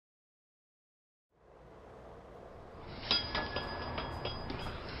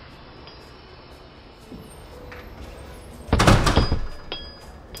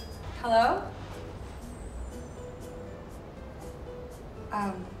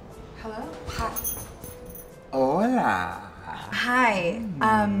Hello? Hi. Hola. Hi.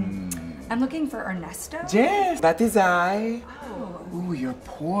 I'm looking for Ernesto. Yes, that is I. Oh. Ooh, your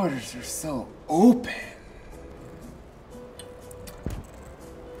pores are so open.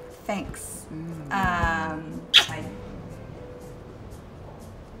 Thanks.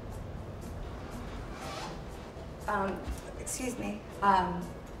 Excuse me. Gotcha.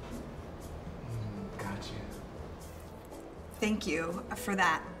 Thank you for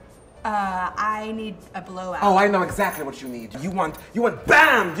that. I need a blowout. Oh, I know exactly what you need. You want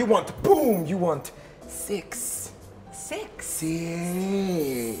bam! You want boom! You want six. Six?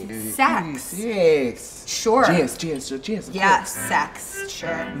 Six. Sex. Six. Sure. Cheers, of yes, course. sex.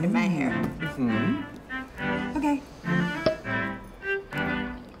 Sure. In my hair. Mm-hmm. Okay.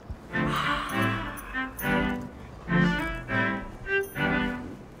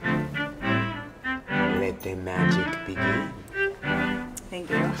 Let the magic begin. Thank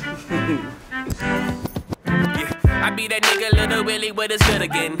you. I be that nigga Little Willie with his good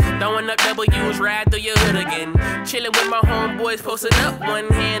again. Throwing up W's right through your hood again. Chilling with my homeboys posted up. One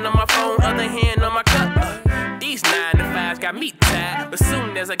hand on my phone, other hand on my cup. These 9 to 5s got me tired. But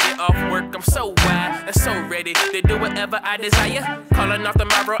soon as I get off work, I'm so wide and so ready to do whatever I desire. Calling off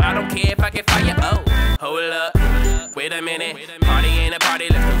tomorrow, I don't care if I get fired. Oh, hold up, wait a minute. Party ain't a party,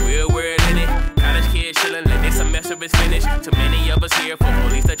 left the real world in it. College kids chillin', let this semester is finished. Too many of us here for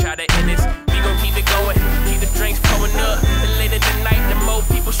police to try to end this. We gon' keep it going, keep the drinks pouring up. The later the night, the more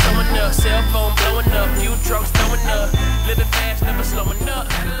people showing up. Cell phone blowing up, few drunks throwing up. Living fast, never slowing up.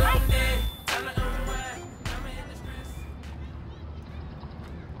 Had a long day, time to unwind. I'm in the streets.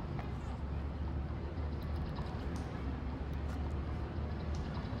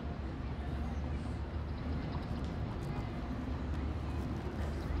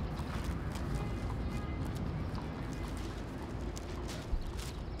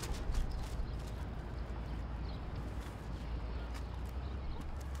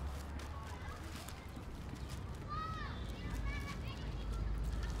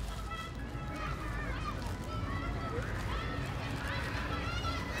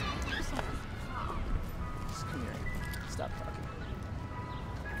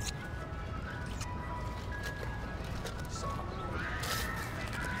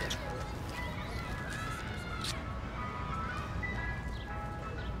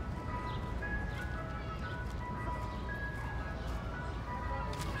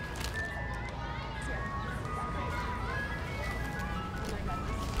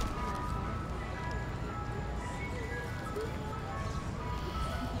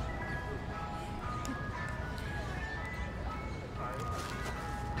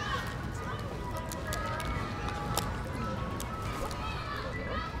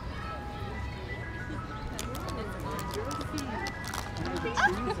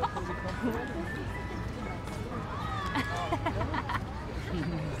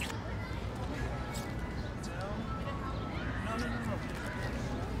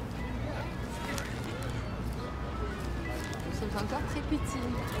 Nous sommes encore très petits,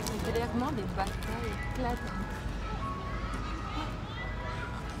 c'est clairement des batailles éclatantes.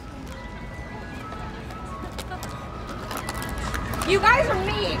 You guys are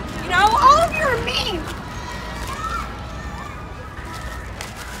mean. You know, all of you are mean.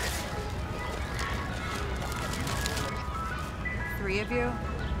 Three of you?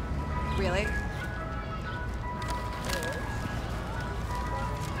 Really?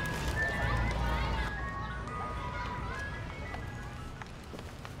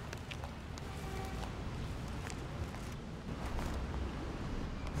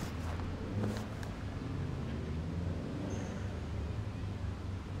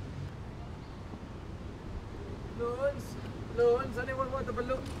 Balloons, anyone want a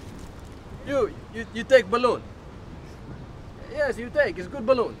balloon? You take balloon. Yes, you take, it's good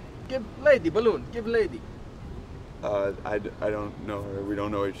balloon. Give lady balloon, give lady. I don't know her, we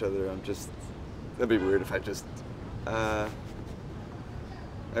don't know each other, that'd be weird if I just,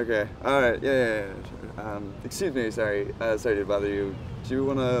 okay, alright, yeah. Excuse me, sorry to bother you. Do you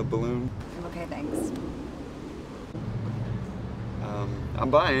want a balloon? I'm okay, thanks. I'm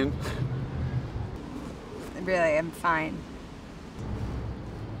buying. Really, I'm fine.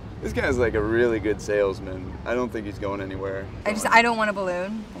 This guy's like a really good salesman. I don't think he's going anywhere. I don't want a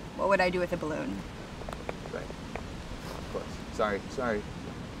balloon. What would I do with a balloon? Right. Of course. Sorry.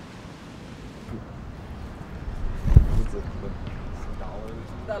 What's it?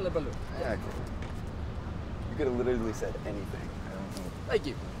 Dollar balloon. Yeah, okay. You could have literally said anything. I don't know. Thank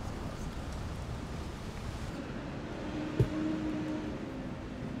you.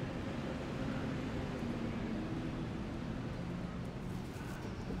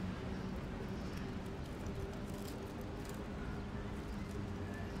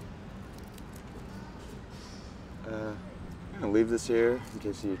 gonna leave this here in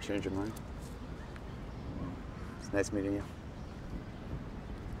case you change your mind. It's nice meeting you.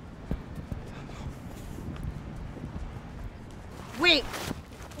 Wait!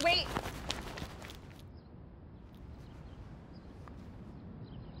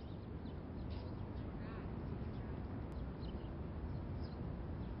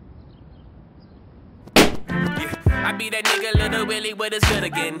 I be that nigga, little Willie, with his good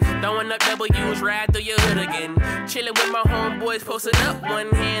again. Throwing up W's, ride through your hood again. Chilling with my homeboys, posted up. One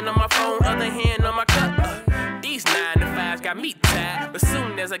hand on my phone, other hand on my cup. These 9 to 5s got me tired. But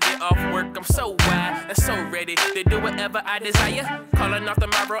soon as I get off work, I'm so wide and so ready to do whatever I desire. Calling off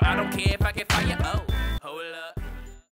tomorrow, I don't care if I get fired. Oh.